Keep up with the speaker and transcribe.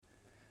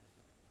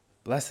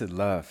Blessed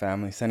love,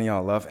 family. Sending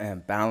y'all love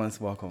and balance.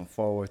 Welcome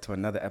forward to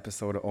another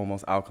episode of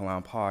Almost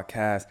Alkaline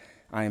Podcast.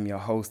 I am your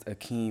host,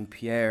 Akeem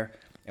Pierre,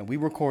 and we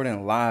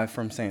recording live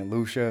from St.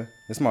 Lucia.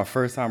 This is my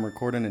first time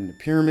recording in the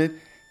pyramid.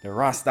 The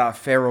Rasta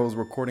Pharaohs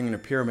recording in the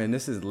pyramid, and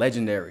this is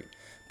legendary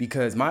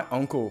because my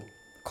uncle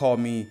called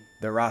me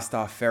the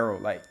Rasta Pharaoh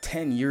like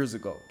 10 years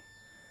ago.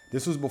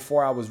 This was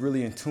before I was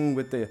really in tune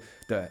with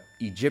the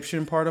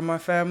Egyptian part of my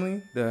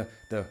family, the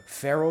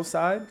Pharaoh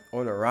side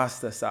or the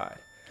Rasta side.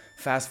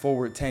 Fast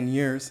forward 10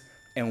 years,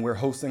 and we're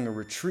hosting a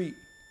retreat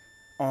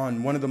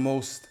on one of the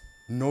most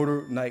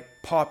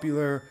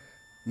popular,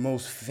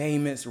 most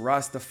famous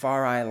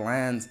Rastafari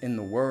lands in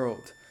the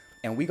world.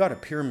 And we got a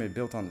pyramid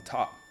built on the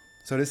top.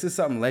 So this is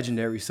something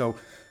legendary. So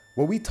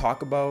when we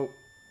talk about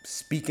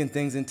speaking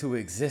things into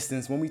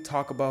existence, when we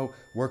talk about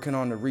working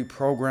on the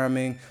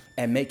reprogramming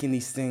and making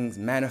these things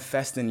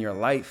manifest in your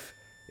life,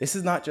 this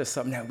is not just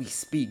something that we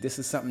speak. This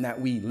is something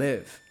that we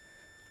live.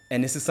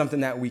 And this is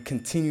something that we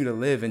continue to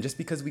live. And just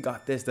because we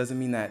got this doesn't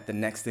mean that the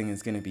next thing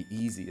is going to be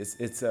easy.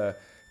 It's a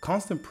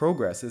constant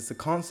progress. It's a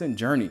constant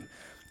journey.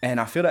 And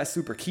I feel that's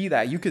super key,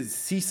 that you could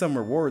see some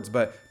rewards,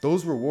 but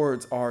those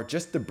rewards are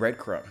just the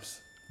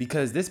breadcrumbs.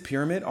 Because this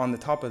pyramid on the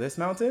top of this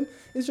mountain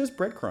is just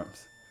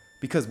breadcrumbs.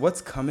 Because what's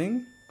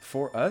coming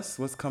for us,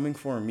 what's coming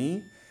for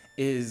me,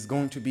 is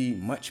going to be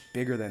much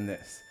bigger than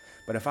this.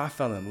 But if I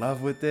fell in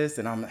love with this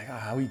and I'm like,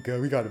 we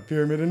good, we got a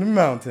pyramid in the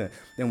mountain,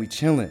 then we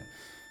chilling.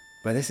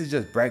 But this is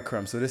just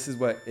breadcrumbs. So this is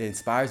what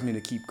inspires me to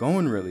keep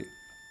going, really.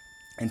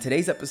 In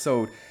today's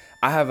episode,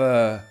 I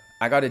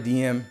got a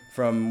DM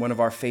from one of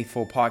our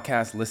faithful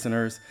podcast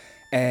listeners,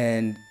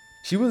 and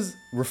she was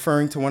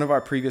referring to one of our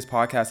previous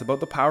podcasts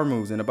about the power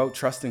moves and about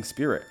trusting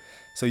spirit.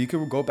 So you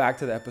can go back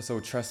to the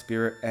episode Trust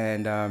Spirit,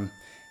 and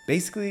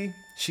basically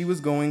she was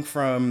going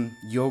from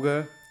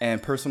yoga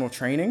and personal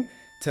training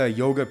to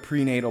yoga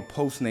prenatal,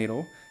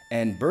 postnatal,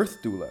 and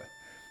birth doula.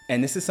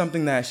 And this is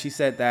something that she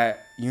said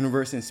that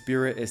Universe and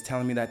Spirit is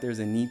telling me, that there's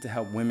a need to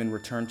help women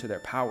return to their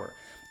power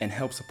and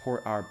help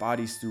support our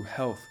bodies through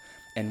health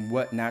and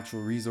what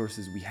natural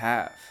resources we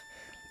have.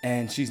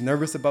 And she's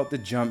nervous about the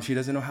jump. She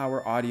doesn't know how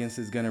her audience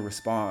is going to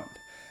respond.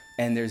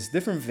 And there's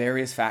different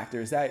various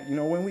factors that,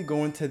 when we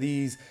go into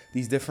these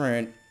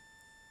different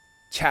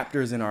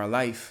chapters in our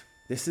life,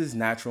 this is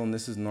natural and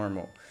this is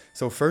normal.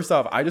 So first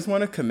off, I just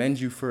want to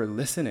commend you for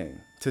listening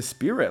to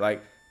Spirit.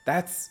 Like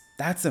that's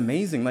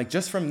amazing. Like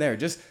just from there,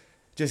 just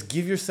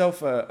give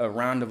yourself a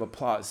round of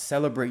applause.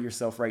 Celebrate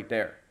yourself right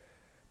there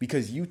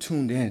because you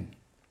tuned in.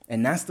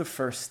 And that's the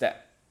first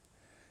step,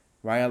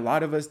 right? A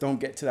lot of us don't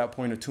get to that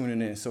point of tuning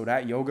in. So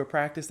that yoga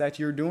practice that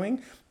you're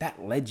doing,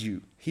 that led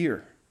you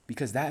here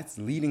because that's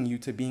leading you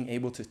to being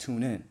able to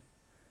tune in.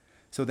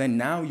 So then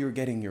now you're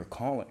getting your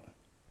calling.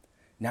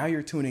 Now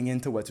you're tuning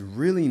into what's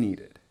really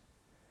needed,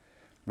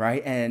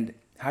 right? And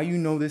how you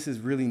know this is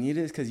really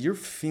needed is because you're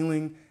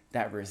feeling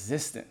that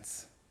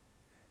resistance.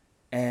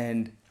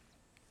 And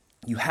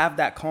you have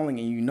that calling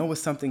and you know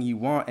it's something you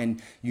want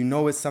and you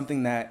know it's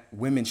something that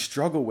women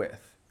struggle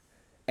with.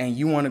 And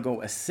you want to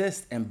go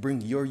assist and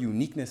bring your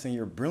uniqueness and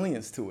your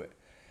brilliance to it.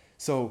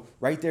 So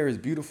right there is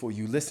beautiful.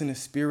 You listen to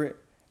Spirit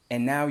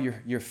and now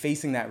you're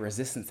facing that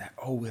resistance that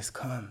always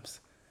comes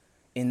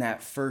in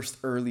that first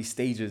early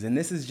stages. And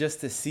this is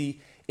just to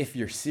see if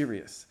you're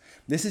serious.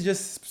 This is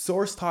just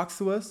Source talks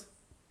to us,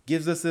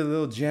 gives us a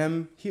little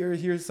gem.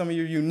 Here's some of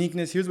your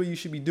uniqueness. Here's what you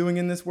should be doing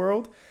in this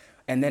world.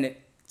 And then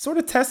it sort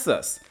of tests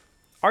us.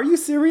 Are you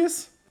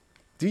serious?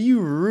 Do you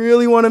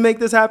really want to make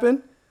this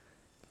happen?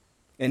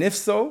 And if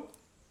so,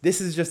 this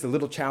is just a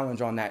little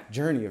challenge on that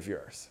journey of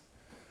yours.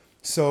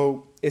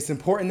 So it's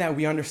important that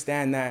we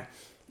understand that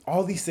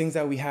all these things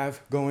that we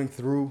have going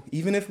through,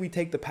 even if we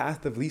take the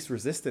path of least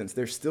resistance,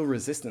 there's still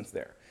resistance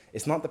there.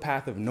 It's not the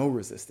path of no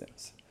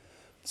resistance.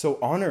 So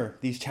honor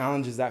these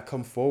challenges that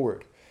come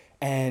forward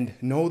and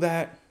know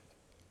that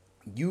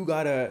you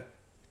gotta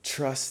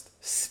trust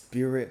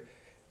Spirit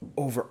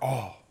over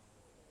all.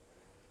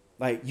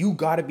 Like you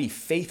gotta be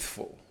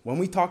faithful. When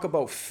we talk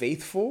about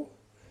faithful,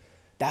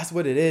 that's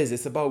what it is.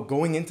 It's about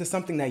going into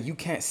something that you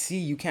can't see,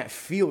 you can't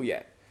feel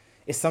yet.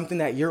 It's something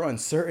that you're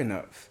uncertain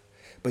of,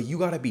 but you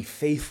gotta be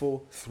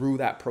faithful through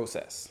that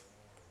process,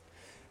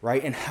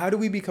 right? And how do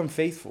we become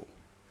faithful?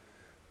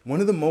 One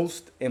of the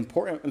most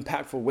important,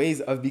 impactful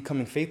ways of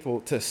becoming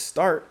faithful to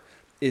start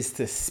is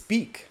to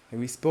speak. And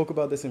we spoke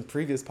about this in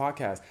previous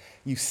podcasts.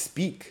 You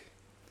speak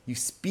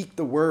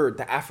the word,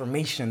 the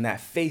affirmation,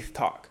 that faith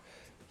talk.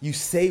 You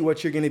say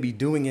what you're going to be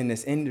doing in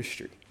this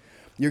industry.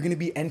 You're going to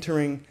be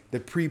entering the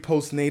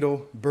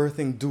pre-postnatal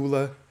birthing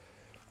doula,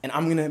 and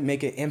I'm going to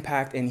make an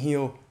impact and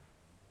heal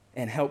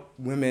and help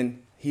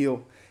women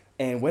heal.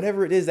 And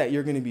whatever it is that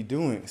you're going to be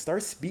doing,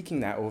 start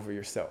speaking that over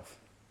yourself.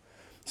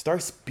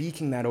 Start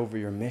speaking that over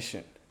your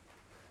mission.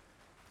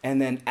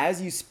 And then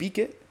as you speak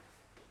it,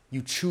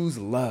 you choose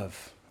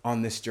love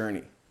on this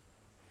journey.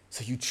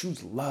 So you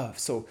choose love.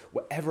 So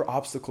whatever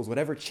obstacles,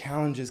 whatever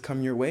challenges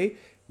come your way,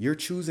 you're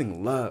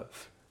choosing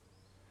love.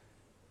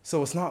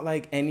 So it's not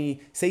like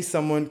say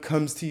someone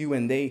comes to you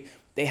and they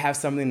have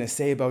something to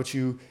say about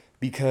you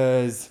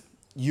because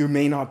you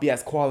may not be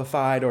as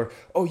qualified, or,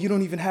 oh, you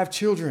don't even have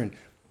children.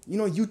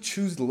 You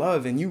choose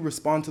love and you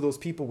respond to those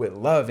people with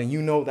love, and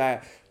you know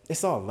that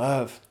it's all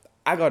love.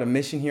 I got a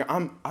mission here.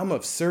 I'm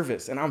of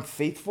service and I'm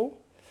faithful.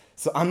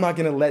 So I'm not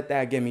going to let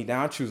that get me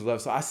down. I choose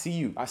love. So I see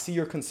you. I see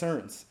your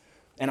concerns.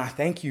 And I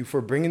thank you for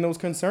bringing those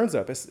concerns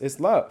up. It's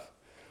love.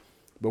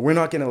 But we're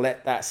not going to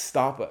let that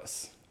stop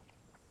us.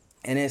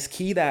 And it's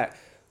key that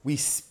we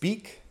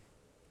speak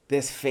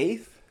this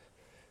faith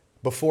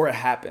before it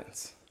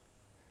happens.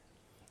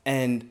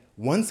 And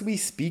once we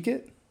speak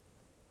it,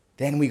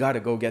 then we got to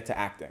go get to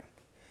acting.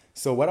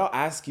 So what I'll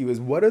ask you is,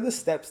 what are the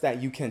steps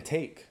that you can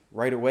take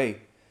right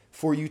away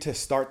for you to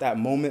start that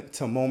moment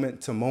to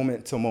moment to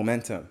moment to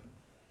momentum?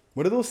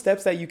 What are those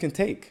steps that you can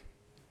take,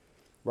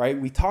 right?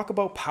 We talk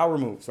about power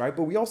moves, right?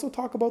 But we also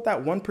talk about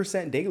that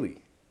 1% daily.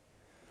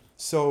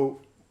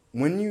 So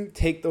when you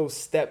take those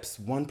steps,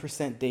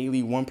 1%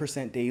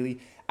 daily,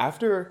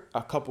 after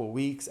a couple of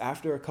weeks,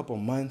 after a couple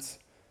of months,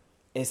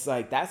 it's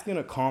like that's going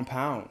to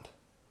compound.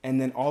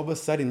 And then all of a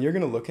sudden you're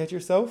going to look at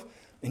yourself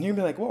and you're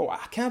going to be like, whoa,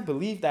 I can't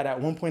believe that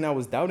at one point I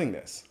was doubting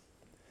this,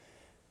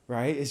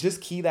 right? It's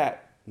just key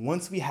that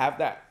once we have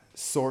that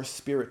source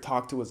spirit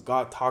talk to us,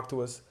 God talk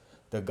to us,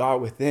 the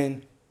God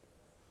within,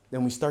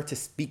 then we start to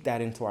speak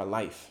that into our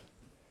life,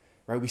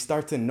 right? We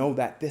start to know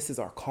that this is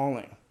our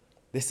calling.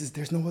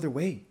 There's no other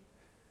way.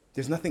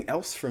 There's nothing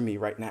else for me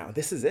right now.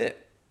 This is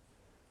it.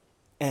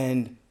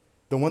 And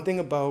the one thing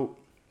about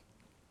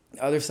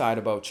the other side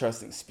about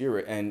trusting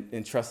spirit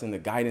and trusting the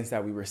guidance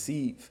that we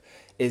receive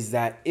is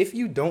that if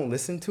you don't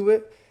listen to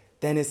it,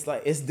 then it's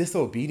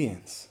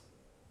disobedience.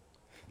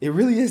 It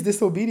really is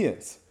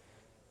disobedience,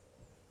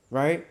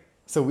 right?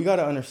 So we got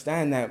to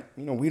understand that,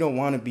 we don't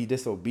want to be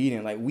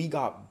disobedient. Like, we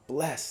got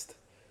blessed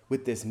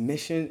with this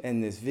mission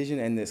and this vision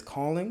and this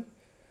calling,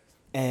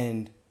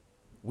 and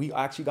we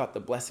actually got the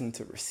blessing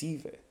to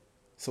receive it.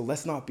 So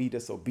let's not be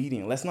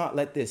disobedient. Let's not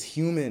let this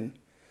human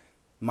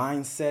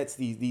mindsets,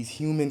 these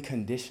human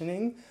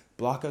conditioning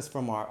block us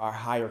from our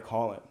higher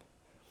calling.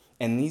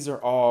 And these are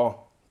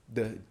all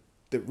the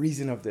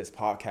reason of this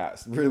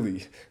podcast,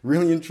 really,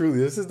 really and truly.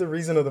 This is the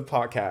reason of the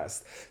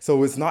podcast.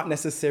 So it's not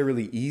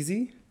necessarily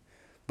easy,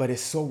 but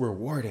it's so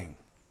rewarding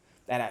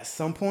that at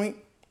some point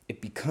it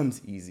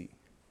becomes easy.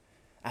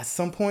 At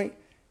some point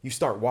you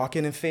start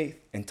walking in faith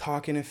and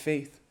talking in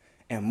faith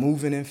and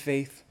moving in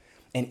faith.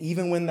 And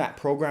even when that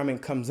programming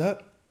comes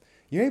up,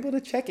 you're able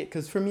to check it.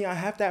 Because for me, I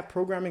have that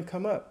programming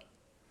come up.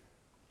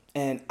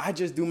 And I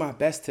just do my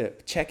best to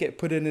check it,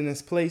 put it in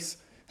its place.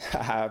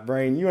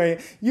 Brain,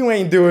 you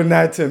ain't doing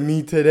that to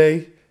me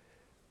today.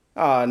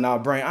 Nah,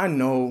 Brain, I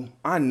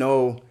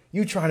know.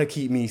 You trying to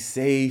keep me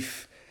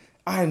safe.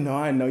 I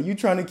know. You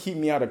trying to keep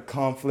me out of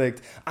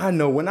conflict. I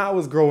know when I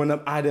was growing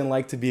up, I didn't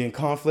like to be in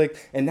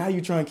conflict. And now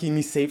you trying to keep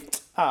me safe.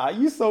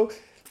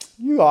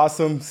 You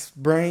awesome,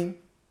 Brain.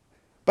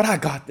 But I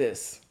got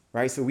this,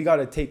 right? So we got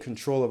to take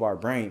control of our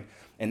brain.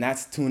 And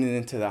that's tuning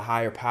into the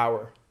higher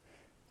power,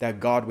 that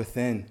God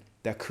within,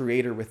 that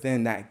creator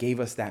within that gave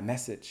us that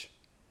message,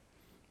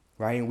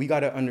 right? And we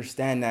got to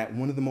understand that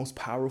one of the most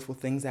powerful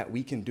things that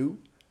we can do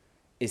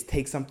is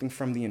take something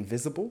from the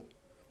invisible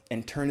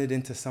and turn it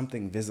into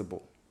something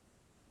visible.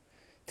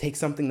 Take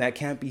something that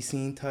can't be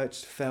seen,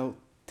 touched, felt,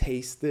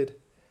 tasted,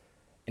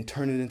 and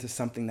turn it into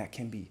something that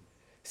can be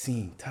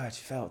seen, touched,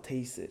 felt,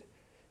 tasted.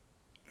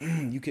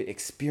 You could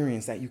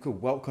experience that. You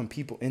could welcome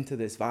people into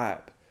this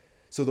vibe.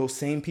 So those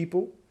same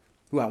people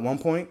who at one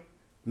point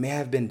may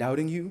have been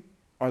doubting you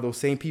are those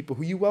same people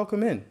who you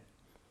welcome in.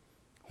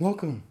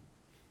 Welcome.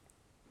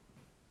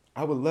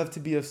 I would love to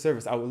be of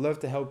service. I would love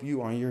to help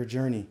you on your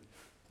journey,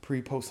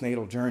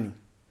 pre-postnatal journey.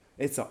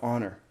 It's an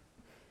honor.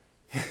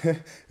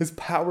 It's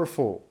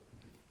powerful.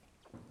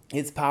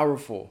 It's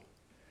powerful.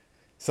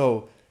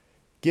 So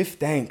give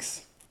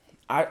thanks.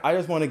 I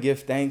just want to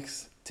give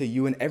thanks to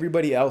you and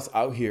everybody else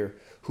out here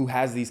who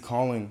has these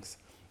callings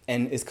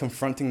and is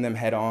confronting them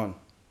head on.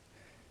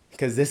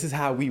 Because this is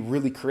how we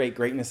really create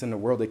greatness in the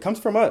world. It comes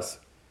from us.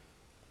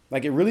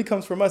 Like, it really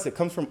comes from us. It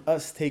comes from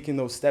us taking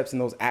those steps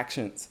and those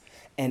actions.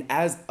 And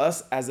as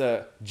us, as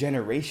a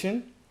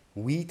generation,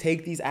 we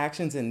take these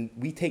actions and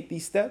we take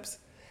these steps,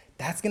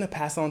 that's going to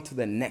pass on to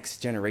the next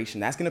generation.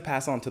 That's going to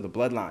pass on to the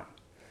bloodline.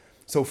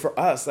 So for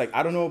us, like,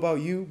 I don't know about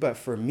you, but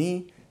for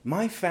me,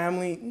 my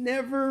family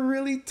never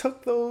really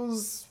took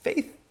those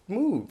faith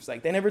moves.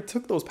 Like, they never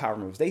took those power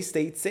moves. They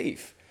stayed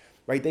safe,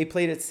 right? They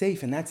played it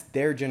safe, and that's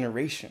their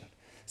generation.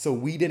 So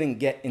we didn't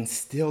get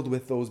instilled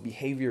with those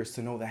behaviors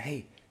to know that,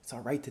 hey, it's all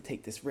right to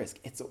take this risk.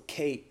 It's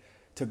okay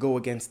to go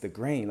against the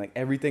grain. Like,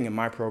 everything in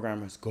my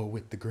program is go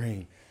with the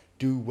grain.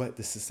 Do what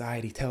the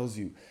society tells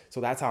you.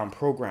 So that's how I'm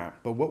programmed.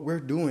 But what we're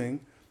doing,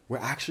 we're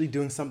actually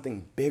doing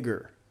something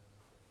bigger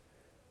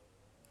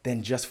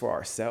than just for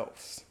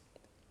ourselves.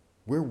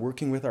 We're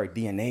working with our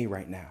DNA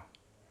right now,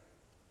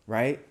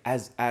 right?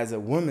 As a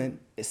woman,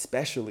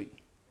 especially,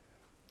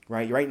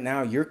 right? Right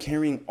now, you're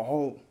carrying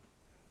all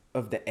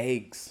of the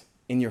eggs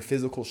in your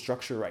physical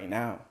structure right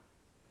now.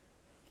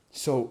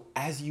 So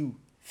as you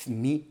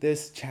meet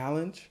this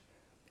challenge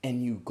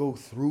and you go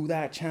through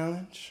that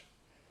challenge,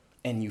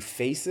 and you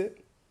face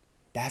it,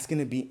 that's going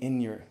to be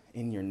in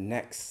your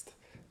next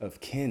of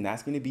kin.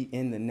 That's going to be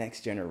in the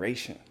next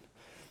generation.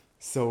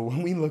 So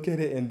when we look at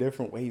it in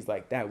different ways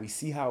like that, we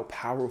see how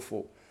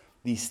powerful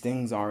these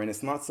things are. And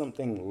it's not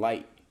something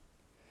light.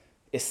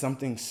 It's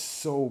something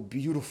so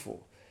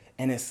beautiful.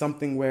 And it's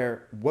something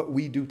where what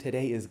we do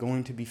today is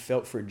going to be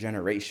felt for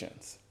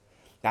generations.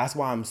 That's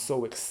why I'm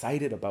so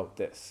excited about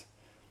this.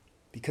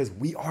 Because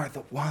we are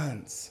the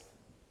ones.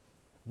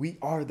 We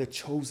are the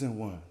chosen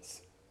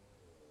ones.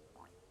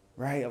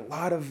 Right? A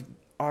lot of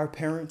our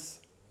parents,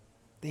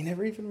 they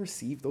never even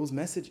received those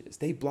messages.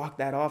 They blocked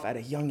that off at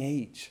a young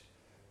age.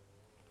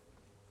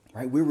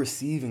 Right? We're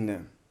receiving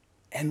them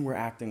and we're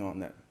acting on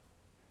them.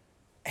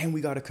 And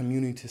we got a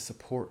community to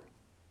support.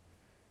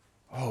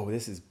 Oh,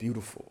 this is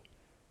beautiful.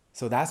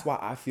 So that's why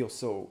I feel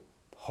so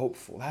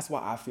hopeful. That's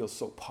why I feel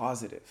so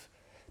positive.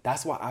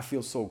 That's why I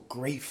feel so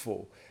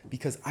grateful,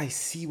 because I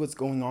see what's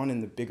going on in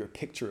the bigger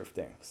picture of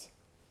things.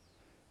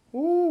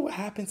 Ooh, what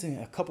happens in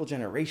a couple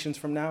generations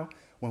from now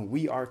when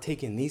we are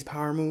taking these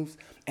power moves,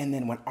 and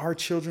then when our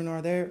children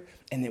are there,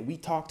 and then we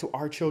talk to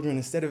our children,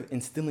 instead of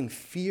instilling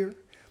fear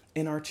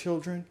in our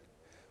children,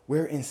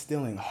 we're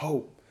instilling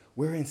hope.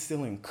 We're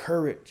instilling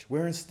courage.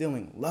 We're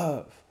instilling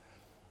love.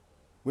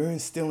 We're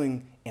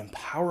instilling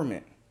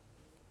empowerment.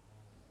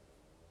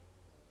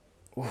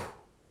 Ooh,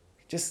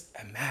 just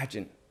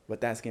imagine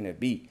what that's going to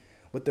be,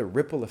 what the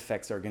ripple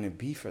effects are going to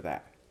be for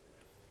that.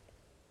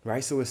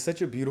 Right? So it's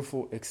such a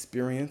beautiful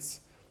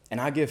experience.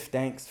 And I give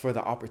thanks for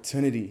the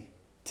opportunity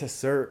to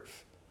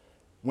serve.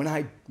 When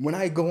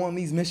I go on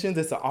these missions,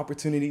 it's an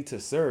opportunity to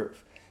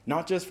serve.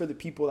 Not just for the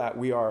people that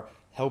we are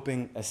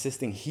helping,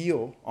 assisting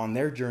heal on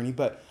their journey,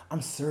 but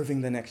I'm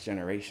serving the next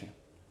generation.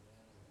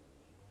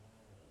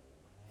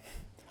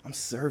 I'm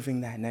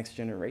serving that next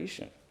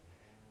generation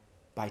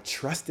by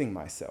trusting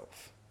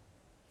myself.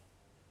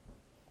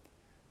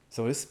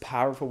 So it's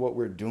powerful what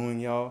we're doing,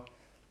 y'all.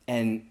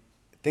 And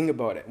think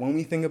about it. When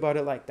we think about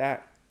it like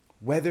that,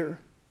 whether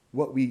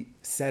what we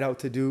set out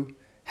to do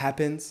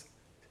happens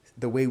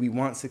the way we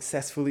want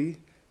successfully,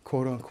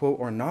 quote unquote,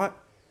 or not,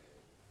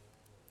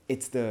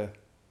 it's the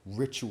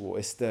ritual,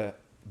 it's the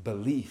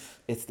belief,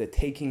 it's the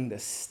taking the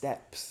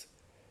steps.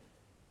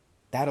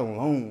 That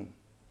alone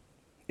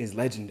is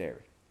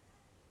legendary.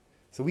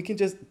 So we can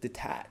just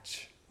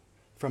detach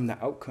from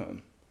the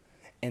outcome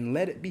and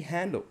let it be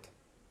handled.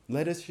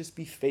 Let us just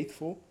be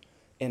faithful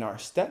in our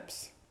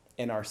steps,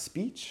 in our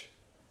speech,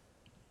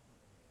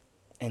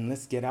 and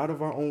let's get out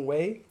of our own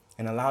way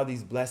and allow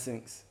these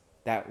blessings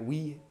that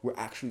we were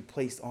actually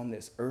placed on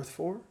this earth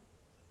for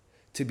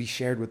to be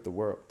shared with the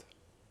world.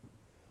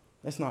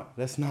 Let's not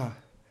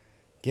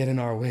get in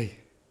our way.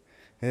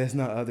 And let's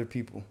not other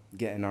people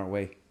get in our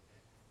way.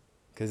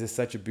 Because it's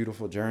such a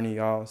beautiful journey,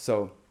 y'all.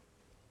 So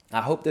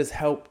I hope this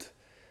helped.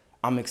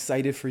 I'm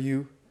excited for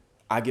you.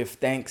 I give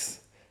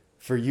thanks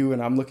for you,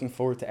 and I'm looking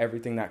forward to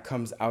everything that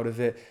comes out of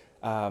it.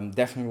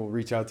 Definitely will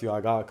reach out to you.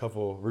 I got a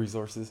couple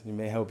resources. It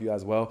may help you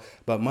as well.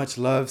 But much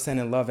love,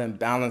 sending love and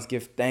balance.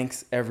 Give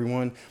thanks,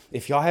 everyone.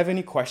 If y'all have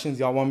any questions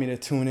y'all want me to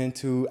tune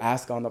into,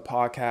 ask on the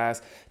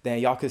podcast, then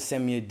y'all could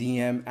send me a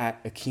DM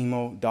at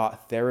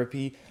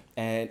akimo.therapy,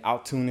 and I'll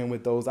tune in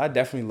with those. I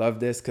definitely love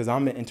this because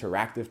I'm an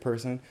interactive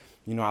person.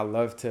 You know, I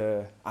love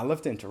to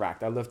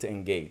interact. I love to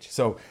engage.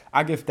 So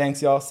I give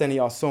thanks, y'all. Sending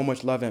y'all so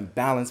much love and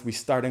balance. We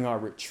starting our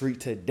retreat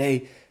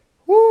today.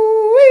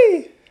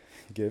 Woo-wee!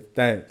 Give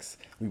thanks.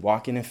 We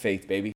walking in faith, baby.